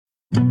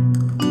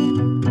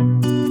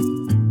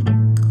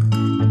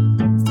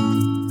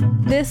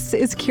This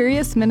is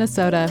Curious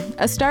Minnesota,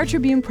 a Star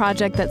Tribune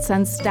project that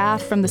sends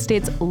staff from the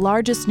state's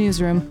largest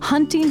newsroom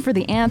hunting for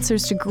the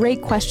answers to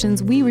great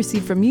questions we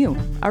receive from you,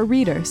 our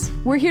readers.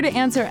 We're here to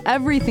answer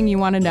everything you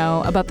want to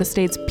know about the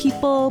state's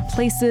people,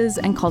 places,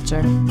 and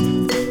culture.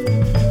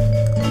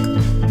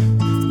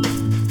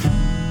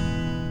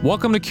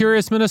 Welcome to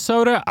Curious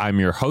Minnesota. I'm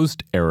your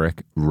host,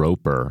 Eric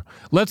Roper.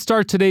 Let's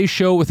start today's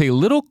show with a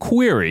little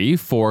query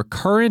for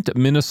current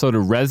Minnesota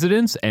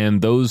residents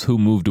and those who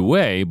moved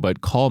away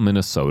but call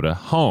Minnesota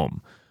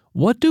home.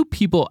 What do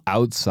people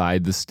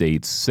outside the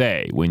state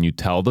say when you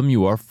tell them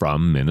you are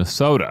from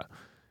Minnesota?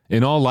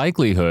 In all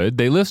likelihood,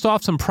 they list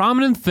off some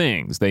prominent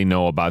things they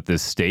know about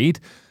this state,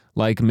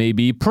 like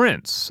maybe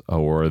Prince,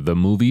 or the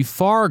movie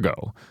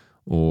Fargo,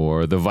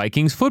 or the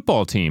Vikings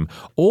football team,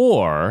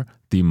 or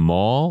the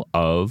Mall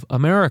of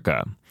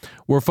America.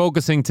 We're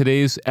focusing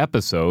today's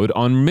episode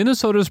on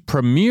Minnesota's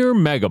premier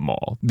mega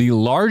mall, the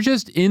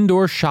largest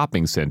indoor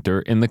shopping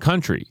center in the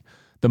country.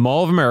 The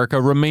Mall of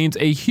America remains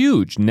a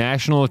huge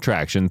national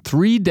attraction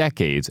 3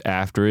 decades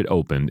after it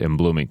opened in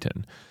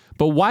Bloomington.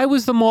 But why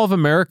was the Mall of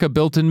America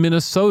built in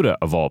Minnesota,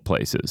 of all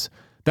places?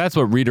 That's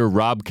what reader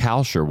Rob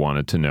Kalsher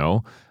wanted to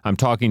know. I'm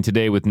talking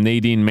today with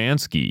Nadine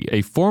Mansky,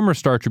 a former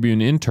Star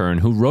Tribune intern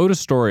who wrote a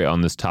story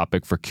on this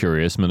topic for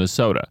Curious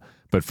Minnesota.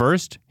 But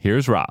first,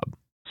 here's Rob.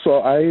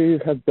 So I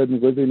have been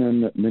living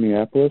in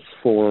Minneapolis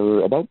for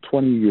about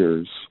 20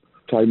 years.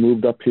 So I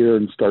moved up here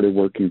and started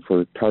working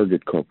for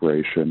Target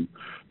Corporation.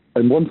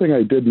 And one thing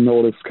I did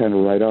notice kind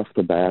of right off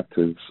the bat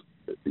is,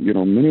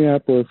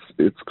 Minneapolis,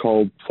 it's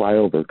called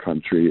flyover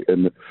country.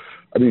 And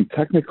I mean,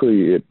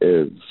 technically it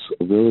is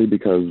really,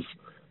 because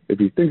if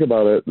you think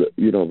about it,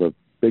 the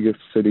biggest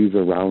cities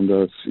around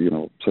us,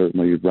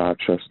 certainly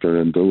Rochester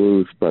and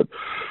Duluth, but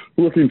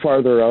looking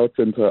farther out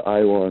into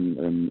Iowa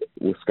and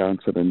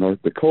Wisconsin and North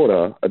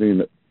Dakota, I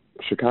mean,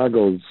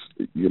 Chicago's,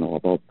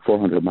 about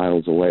 400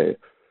 miles away.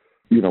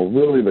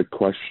 Really the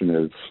question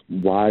is,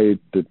 why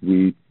did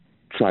we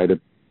try to,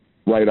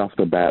 right off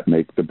the bat,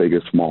 make the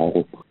biggest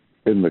mall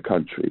in the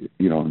country,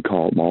 and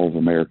call it Mall of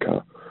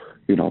America,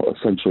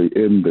 essentially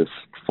in this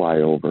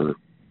flyover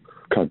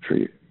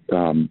country,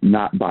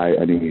 not by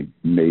any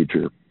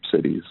major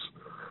cities?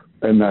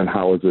 And then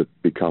how has it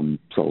become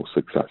so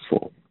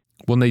successful?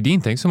 Well, Nadine,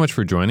 thanks so much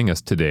for joining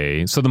us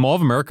today. So the Mall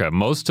of America,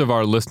 most of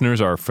our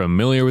listeners are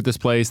familiar with this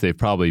place. They've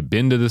probably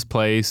been to this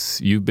place.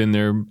 You've been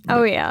there.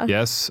 Oh, yeah.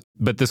 Yes.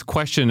 But this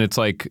question, it's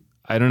like,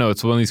 I don't know,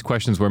 it's one of these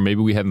questions where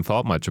maybe we hadn't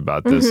thought much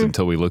about this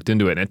until we looked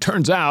into it. And it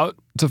turns out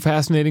it's a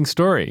fascinating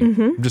story.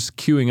 I'm just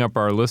queuing up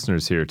our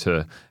listeners here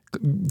to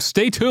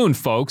stay tuned,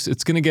 folks.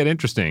 It's going to get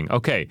interesting.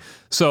 Okay,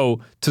 so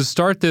to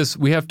start this,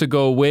 we have to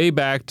go way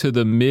back to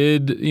the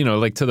mid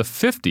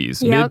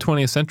 50s, mid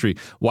 20th century.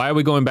 Why are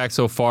we going back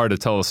so far to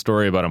tell a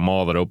story about a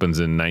mall that opens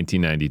in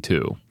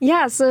 1992?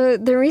 Yeah, so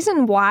the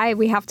reason why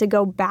we have to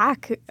go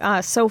back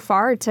so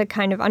far to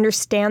kind of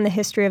understand the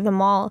history of the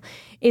mall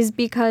is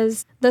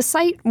because the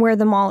site where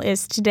the mall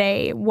is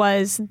today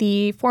was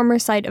the former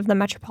site of the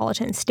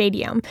Metropolitan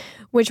Stadium,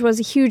 which was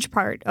a huge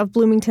part of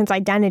Bloomington's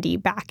identity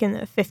back in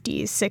the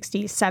 50s,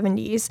 60s,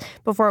 70s,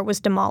 before it was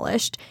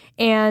demolished.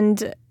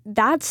 And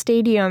that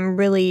stadium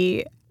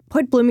really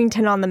put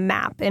Bloomington on the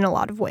map in a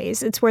lot of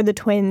ways. It's where the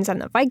Twins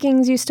and the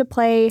Vikings used to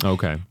play.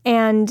 Okay.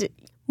 And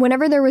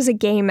whenever there was a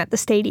game at the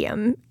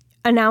stadium,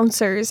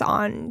 announcers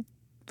on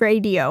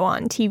radio,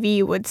 on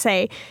TV would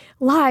say,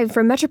 live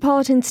from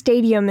Metropolitan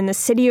Stadium in the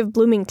city of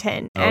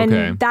Bloomington. Okay.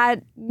 And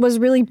that was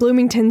really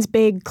Bloomington's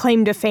big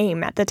claim to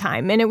fame at the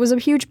time. And it was a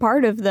huge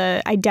part of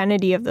the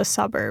identity of the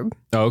suburb.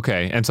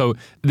 Okay. And so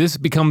this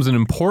becomes an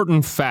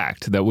important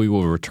fact that we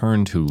will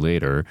return to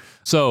later.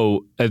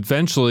 So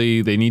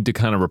eventually they need to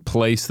kind of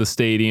replace the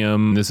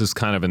stadium. This is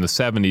kind of in the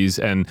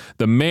 70s. And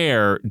the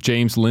mayor,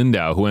 James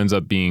Lindau, who ends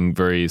up being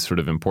very sort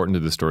of important to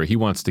the story, he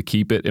wants to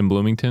keep it in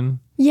Bloomington.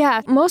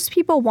 Yeah, most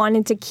people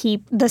wanted to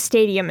keep the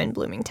stadium in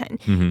Bloomington.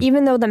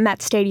 Even though the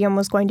Met Stadium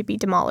was going to be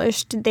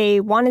demolished,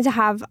 they wanted to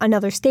have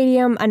another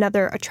stadium,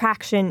 another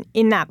attraction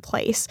in that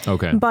place.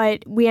 Okay.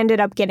 But we ended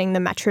up getting the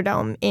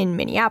Metrodome in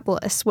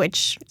Minneapolis,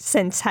 which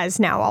since has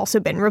now also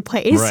been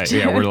replaced. Right,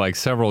 yeah, we're like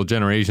several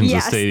generations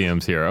Yes. of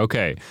stadiums here.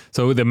 Okay,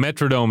 so the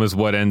Metrodome is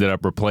what ended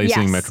up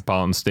replacing Yes.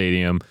 Metropolitan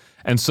Stadium.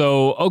 And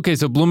so,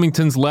 so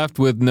Bloomington's left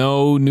with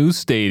no new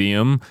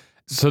stadium.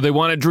 So they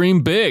want to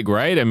dream big,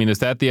 right? I mean, is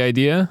that the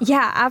idea?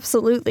 Yeah,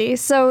 absolutely.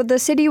 So the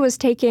city was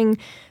taking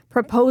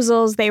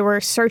proposals. They were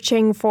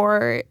searching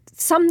for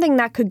something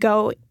that could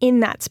go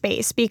in that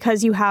space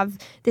because you have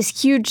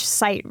this huge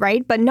site,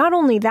 right? But not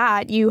only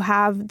that, you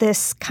have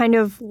this kind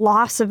of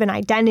loss of an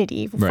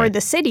identity for Right.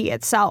 the city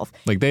itself.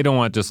 Like they don't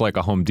want just like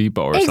a Home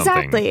Depot or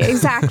something.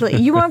 Exactly.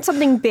 You want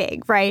something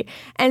big, right?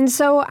 And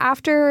so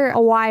after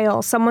a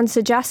while, someone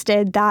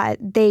suggested that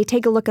they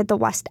take a look at the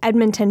West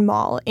Edmonton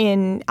Mall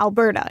in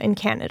Alberta in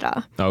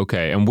Canada.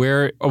 Okay, and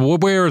where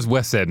is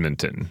West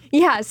Edmonton?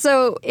 Yeah,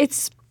 so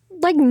it's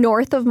like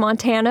north of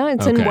Montana.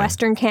 It's in Okay.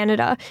 Western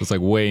Canada. So it's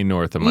like way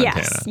north of Montana.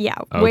 Yes, yeah,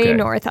 Okay. way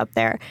north up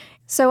there.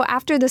 So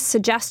after this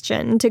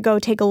suggestion to go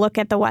take a look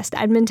at the West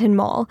Edmonton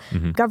Mall,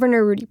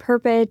 Governor Rudy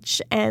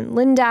Perpich and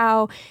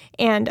Lindau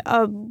and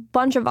a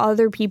bunch of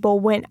other people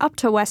went up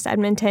to West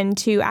Edmonton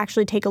to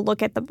actually take a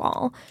look at the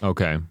mall.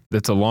 Okay.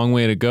 That's a long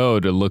way to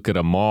go to look at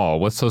a mall.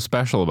 What's so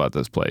special about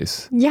this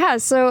place? Yeah,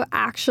 so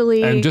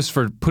actually... And just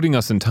for putting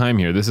us in time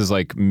here, this is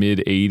like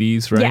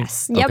mid-'80s, right?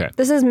 Yes. Yep. Okay.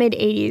 This is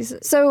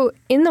mid-'80s. So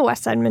in the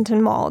West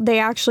Edmonton Mall, they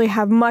actually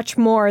have much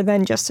more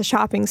than just a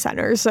shopping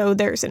center. So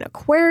there's an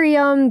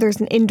aquarium, there's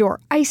an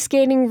indoor ice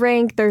skating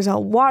rink, there's a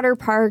water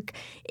park.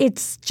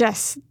 It's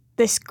just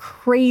this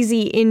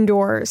crazy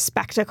indoor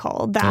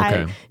spectacle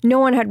that no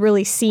one had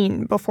really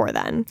seen before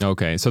then.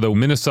 Okay, so the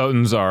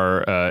Minnesotans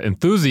are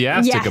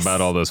enthusiastic Yes. about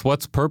all this.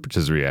 What's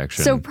Perpich's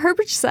reaction? So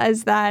Perpich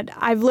says that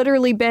I've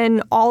literally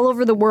been all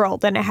over the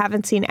world and I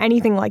haven't seen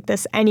anything like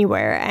this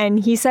anywhere.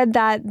 And he said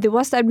that the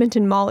West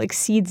Edmonton Mall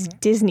exceeds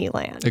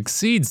Disneyland.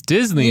 Exceeds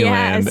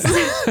Disneyland.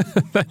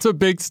 Yes. That's a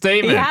big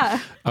statement. Yeah.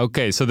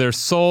 Okay, so they're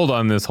sold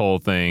on this whole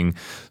thing.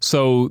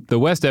 So the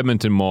West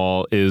Edmonton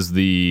Mall is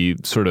the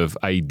sort of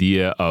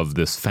idea of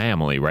this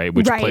family, right?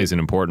 Which plays an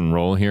important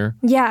role here.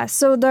 Yeah,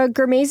 so the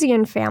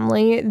Ghermezian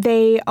family,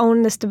 they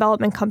own this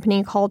development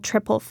company called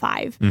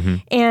 555.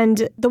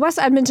 And the West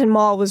Edmonton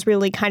Mall was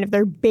really kind of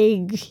their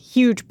big,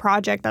 huge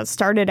project that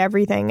started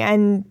everything.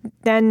 And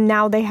then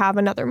now they have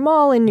another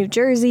mall in New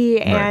Jersey.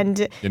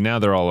 And now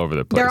they're all over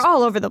the place. They're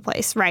all over the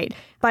place, right.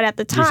 But at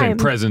the time... You're saying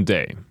present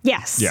day.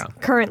 Yes,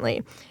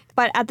 currently.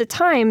 But at the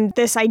time,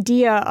 this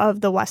idea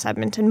of the West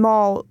Edmonton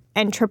Mall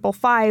and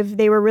 555,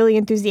 they were really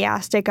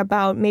enthusiastic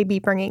about maybe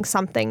bringing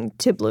something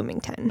to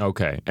Bloomington.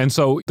 Okay. And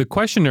so the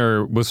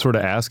questioner was sort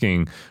of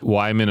asking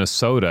why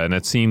Minnesota, and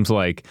it seems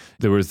like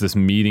there was this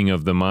meeting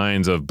of the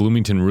minds of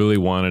Bloomington really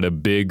wanted a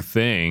big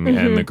thing,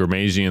 and the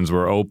Ghermezians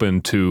were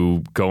open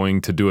to going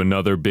to do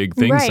another big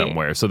thing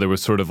somewhere. So there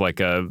was sort of like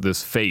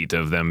this fate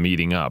of them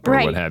meeting up or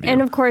what have you.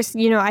 And of course,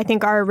 I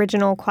think our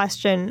original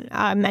question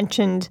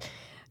mentioned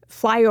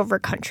flyover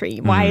country.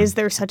 Why is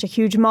there such a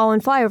huge mall in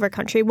flyover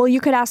country? Well,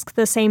 you could ask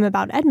the same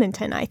about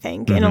Edmonton, I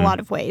think, in a lot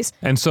of ways.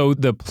 And so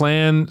the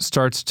plan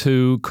starts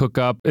to cook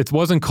up. It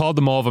wasn't called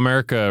the Mall of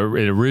America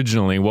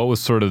originally. What was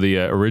sort of the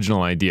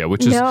original idea?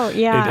 Which is,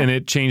 and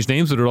it changed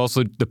names, but it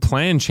also, the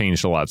plan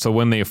changed a lot. So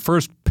when they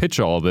first pitch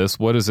all this,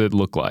 what does it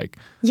look like?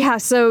 Yeah,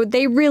 so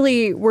they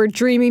really were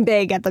dreaming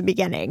big at the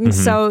beginning.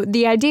 So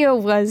the idea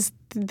was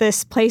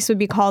this place would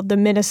be called the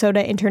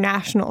Minnesota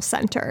International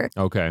Center.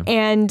 Okay.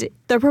 And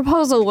the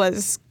proposal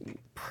was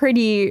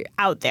pretty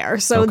out there.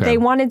 So they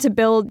wanted to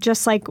build,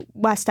 just like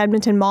West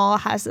Edmonton Mall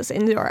has this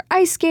indoor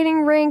ice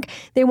skating rink,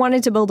 they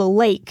wanted to build a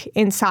lake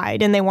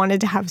inside, and they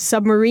wanted to have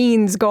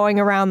submarines going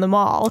around the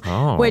mall,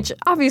 which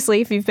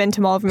obviously, if you've been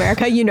to Mall of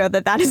America, you know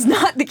that is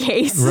not the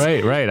case.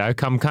 Right.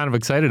 I'm kind of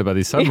excited about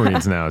these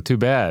submarines now. Too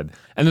bad.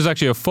 And there's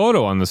actually a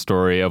photo on the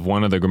story of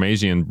one of the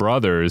Ghermezian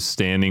brothers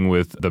standing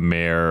with the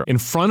mayor in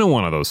front of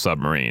one of those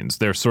submarines.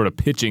 They're sort of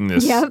pitching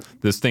this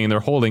thing, and they're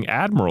holding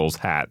admiral's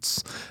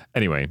hats.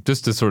 Anyway,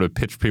 just to sort of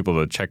pitch people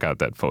to check out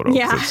that photo,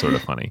 because it's sort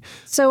of funny.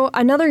 So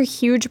another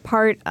huge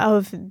part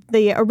of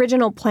the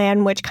original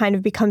plan, which kind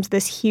of becomes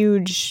this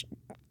huge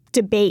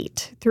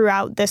debate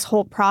throughout this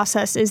whole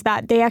process, is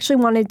that they actually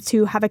wanted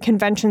to have a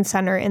convention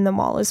center in the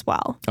mall as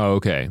well. Oh,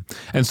 okay.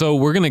 And so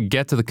we're going to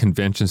get to the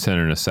convention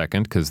center in a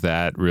second, because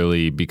that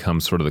really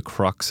becomes sort of the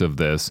crux of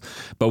this.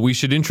 But we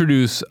should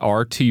introduce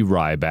R.T.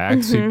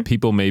 Rybak. So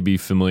people may be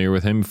familiar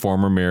with him,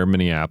 former mayor of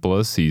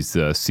Minneapolis. He's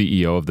the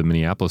CEO of the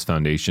Minneapolis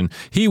Foundation.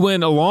 He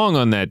went along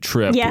on that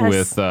trip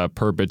with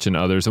Perpich and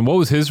others. And what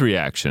was his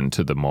reaction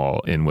to the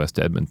mall in West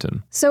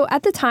Edmonton? So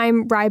at the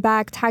time,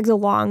 Rybak tags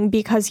along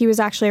because he was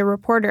actually a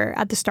reporter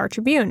at the Star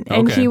Tribune,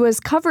 and he was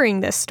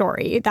covering this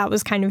story. That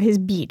was kind of his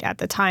beat at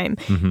the time.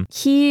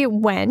 He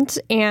went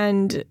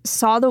and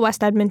saw the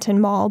West Edmonton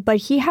Mall, but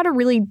he had a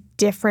really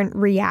different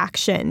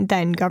reaction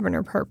than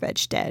Governor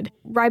Perpich did.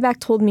 Rybak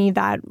told me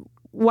that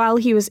while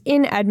he was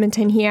in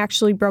Edmonton, he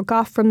actually broke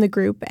off from the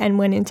group and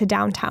went into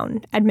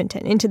downtown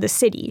Edmonton, into the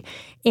city.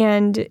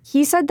 And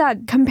he said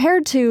that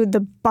compared to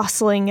the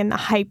bustling and the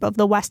hype of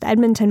the West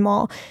Edmonton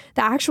Mall,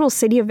 the actual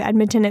city of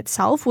Edmonton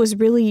itself was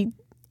really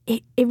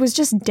it was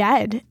just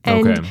dead.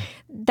 And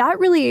that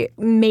really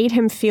made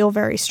him feel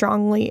very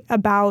strongly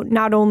about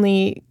not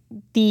only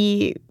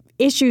the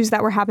issues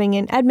that were happening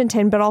in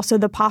Edmonton, but also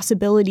the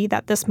possibility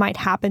that this might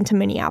happen to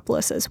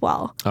Minneapolis as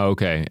well.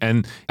 Okay.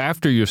 And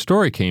after your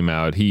story came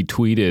out, he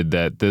tweeted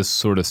that this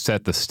sort of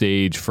set the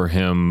stage for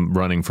him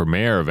running for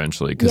mayor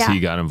eventually, because he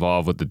got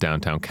involved with the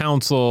downtown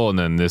council, and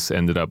then this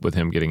ended up with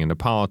him getting into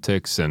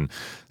politics. And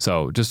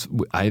so just,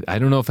 I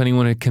don't know if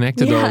anyone had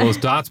connected all those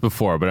dots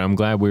before, but I'm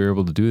glad we were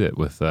able to do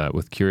that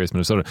with Curious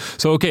Minnesota.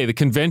 So, okay, the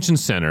convention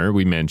center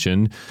we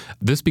mentioned,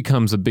 this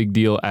becomes a big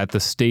deal at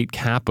the state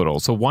capitol.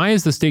 So why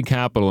is the state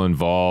capitol in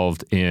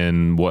involved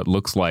in what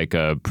looks like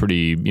a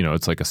pretty,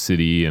 it's like a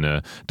city and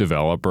a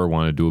developer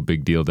want to do a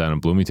big deal down in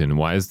Bloomington.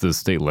 Why does the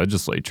state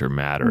legislature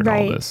matter in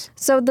all this?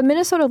 So the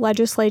Minnesota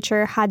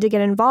legislature had to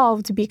get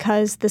involved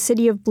because the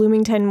city of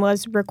Bloomington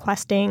was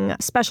requesting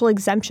special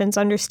exemptions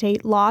under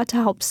state law to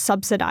help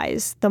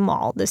subsidize the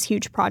mall, this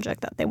huge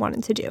project that they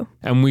wanted to do.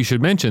 And we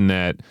should mention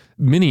that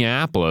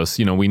Minneapolis,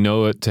 we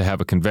know it to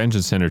have a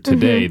convention center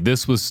today. Mm-hmm.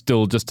 This was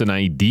still just an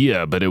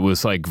idea, but it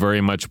was like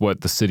very much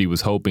what the city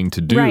was hoping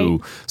to do. Right.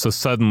 So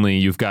suddenly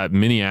you've got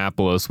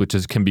Minneapolis, which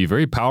can be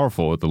very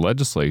powerful at the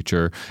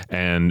legislature,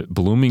 and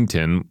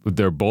Bloomington.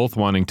 They're both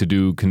wanting to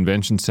do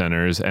convention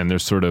centers, and they're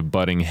sort of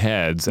butting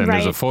heads. And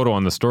there's a photo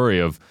on the story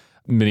of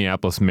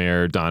Minneapolis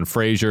Mayor Don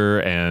Frazier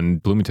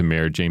and Bloomington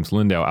Mayor James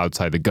Lindau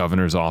outside the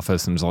governor's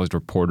office, and there's all these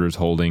reporters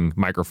holding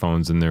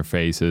microphones in their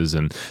faces.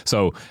 And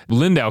so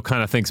Lindau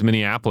kind of thinks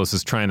Minneapolis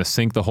is trying to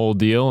sink the whole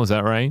deal. Is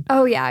that right?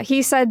 Oh, yeah.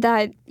 He said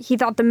that he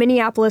thought the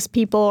Minneapolis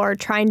people are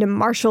trying to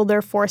marshal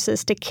their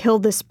forces to kill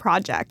this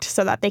project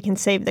so that they can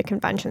save the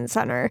convention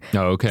center.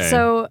 Oh, okay.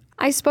 So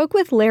I spoke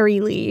with Larry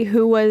Lee,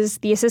 who was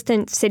the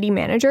assistant city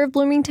manager of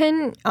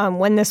Bloomington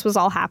when this was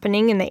all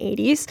happening in the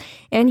 80s.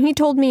 And he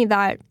told me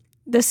that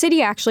the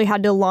city actually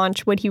had to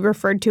launch what he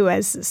referred to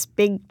as this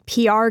big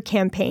PR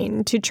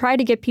campaign to try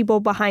to get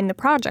people behind the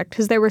project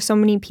because there were so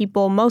many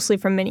people, mostly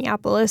from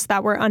Minneapolis,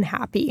 that were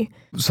unhappy.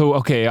 So,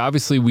 okay,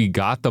 obviously we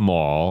got the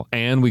mall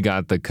and we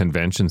got the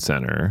convention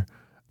center.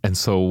 And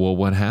so, well,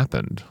 what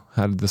happened?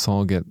 How did this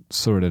all get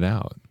sorted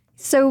out?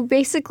 So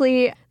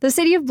basically, the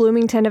city of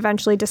Bloomington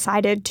eventually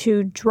decided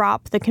to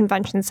drop the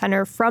convention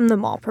center from the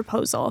mall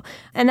proposal.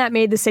 And that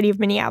made the city of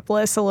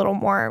Minneapolis a little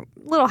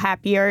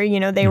happier.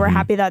 They were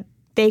happy that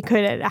they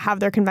could have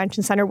their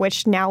convention center,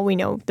 which now we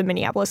know the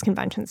Minneapolis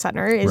Convention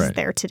Center is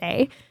there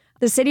today.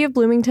 The city of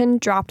Bloomington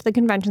dropped the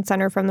convention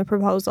center from the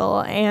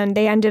proposal, and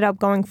they ended up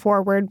going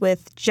forward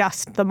with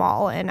just the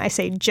mall. And I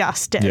say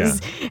just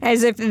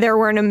as if there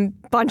weren't a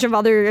bunch of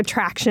other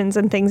attractions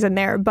and things in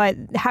there. But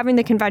having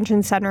the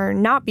convention center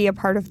not be a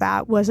part of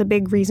that was a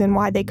big reason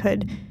why they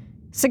could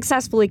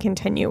successfully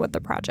continue with the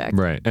project.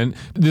 Right. And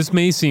this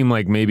may seem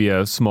like maybe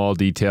a small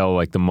detail,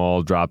 like the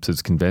mall drops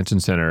its convention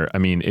center. I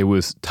mean, it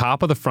was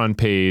top of the front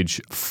page,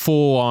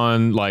 full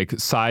on like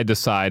side to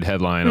side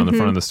headline on the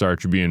front of the Star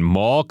Tribune.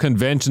 Mall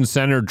convention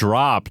center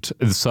dropped.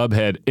 The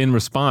subhead, in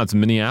response,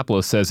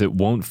 Minneapolis says it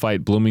won't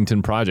fight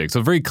Bloomington project.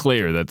 So very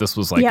clear that this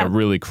was like a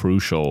really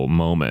crucial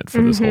moment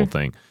for this whole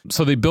thing.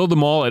 So they build the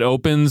mall. It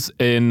opens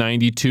in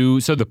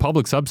 92. So the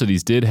public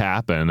subsidies did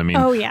happen. I mean,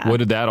 what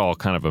did that all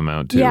kind of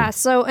amount to? Yeah.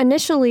 So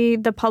initially,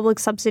 the public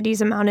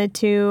subsidies amounted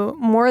to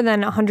more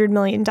than $100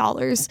 million.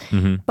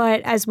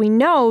 But as we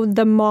know,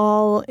 the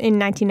mall in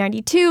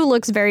 1992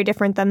 looks very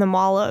different than the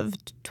mall of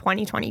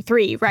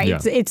 2023, right? Yeah.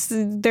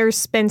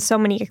 There's been so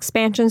many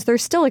expansions. They're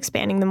still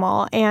expanding the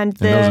mall. And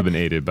those have been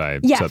aided by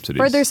subsidies.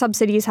 Further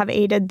subsidies have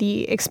aided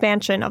the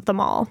expansion of the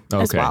mall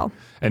as well.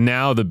 And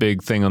now the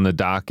big thing on the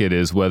docket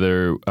is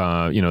whether,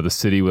 the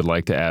city would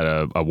like to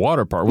add a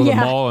water park. Well, the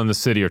mall and the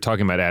city are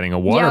talking about adding a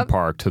water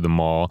park to the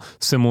mall,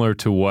 similar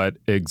to what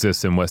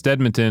exists in West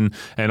Edmonton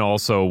and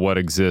also what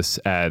exists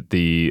at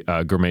the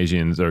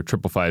Gurmasians or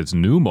 555's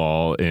new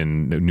mall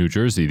in New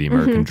Jersey, the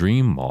American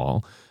Dream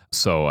Mall.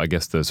 So I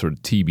guess the sort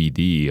of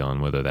TBD on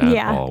whether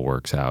that all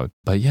works out.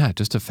 But yeah,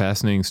 just a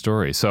fascinating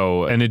story.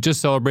 So, and it just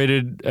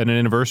celebrated an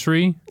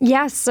anniversary?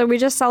 Yes. So we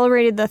just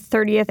celebrated the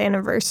 30th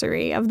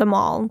anniversary of the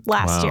mall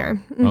last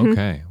year.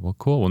 Okay. Well,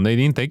 cool. Well,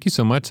 Nadine, thank you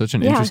so much. Such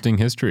an interesting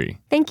history.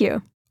 Thank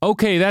you.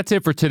 Okay, that's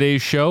it for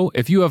today's show.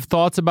 If you have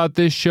thoughts about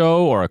this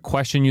show or a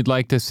question you'd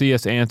like to see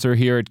us answer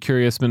here at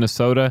Curious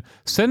Minnesota,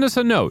 send us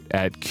a note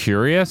at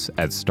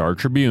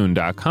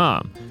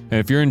curious@startribune.com. And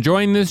if you're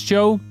enjoying this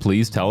show,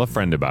 please tell a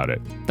friend about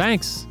it.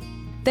 Thanks.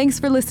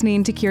 Thanks for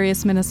listening to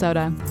Curious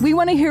Minnesota. We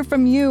want to hear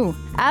from you.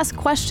 Ask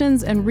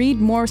questions and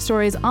read more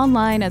stories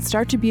online at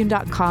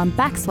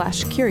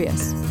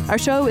startribune.com/curious. Our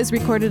show is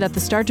recorded at the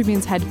Star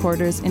Tribune's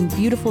headquarters in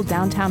beautiful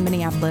downtown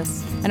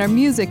Minneapolis, and our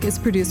music is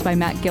produced by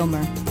Matt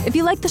Gilmer. If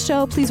you like the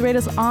show, please rate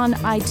us on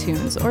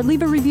iTunes or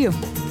leave a review.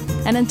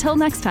 And until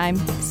next time,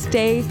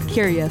 stay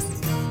curious.